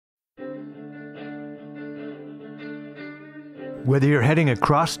Whether you're heading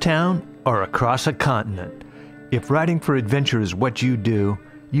across town or across a continent, if riding for adventure is what you do,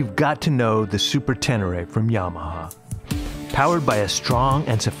 you've got to know the Super Ténéré from Yamaha. Powered by a strong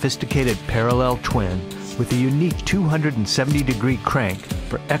and sophisticated parallel twin with a unique 270-degree crank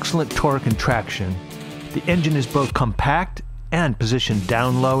for excellent torque and traction, the engine is both compact and positioned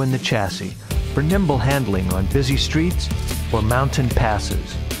down low in the chassis for nimble handling on busy streets or mountain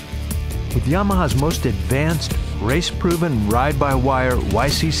passes. With Yamaha's most advanced, race-proven ride-by-wire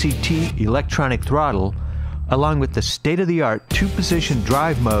YCCT electronic throttle, along with the state-of-the-art two-position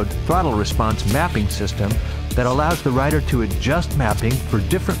drive mode throttle response mapping system that allows the rider to adjust mapping for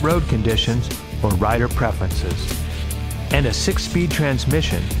different road conditions or rider preferences. And a 6-speed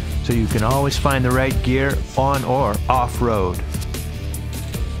transmission, so you can always find the right gear on or off-road.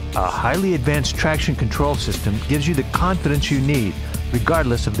 A highly advanced traction control system gives you the confidence you need,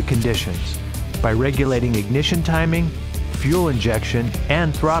 regardless of the conditions, by regulating ignition timing, fuel injection,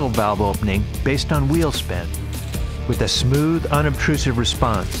 and throttle valve opening based on wheel spin. With a smooth, unobtrusive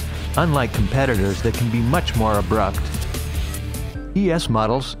response, unlike competitors that can be much more abrupt. ES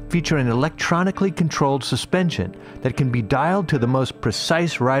models feature an electronically controlled suspension that can be dialed to the most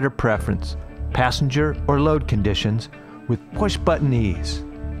precise rider preference, passenger or load conditions, with push-button ease.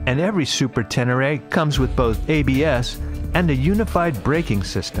 And every Super Ténéré comes with both ABS and a unified braking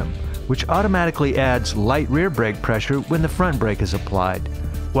system, which automatically adds light rear brake pressure when the front brake is applied,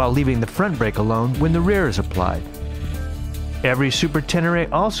 while leaving the front brake alone when the rear is applied. Every Super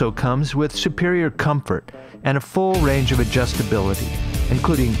Ténéré also comes with superior comfort and a full range of adjustability,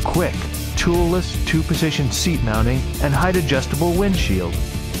 including quick, toolless two-position seat mounting and height-adjustable windshield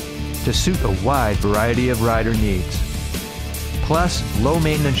to suit a wide variety of rider needs. Plus,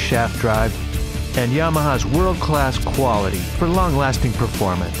 low-maintenance shaft drive and Yamaha's world-class quality for long-lasting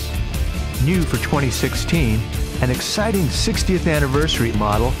performance. New for 2016, an exciting 60th anniversary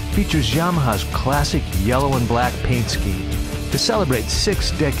model features Yamaha's classic yellow and black paint scheme to celebrate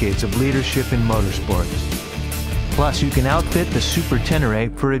 6 decades of leadership in motorsports. Plus, you can outfit the Super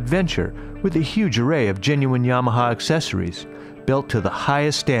Ténéré for adventure with a huge array of genuine Yamaha accessories built to the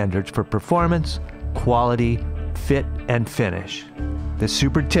highest standards for performance, quality, fit, and finish. The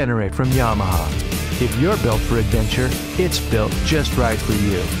Super Ténéré from Yamaha. If you're built for adventure, it's built just right for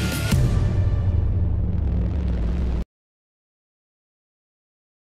you.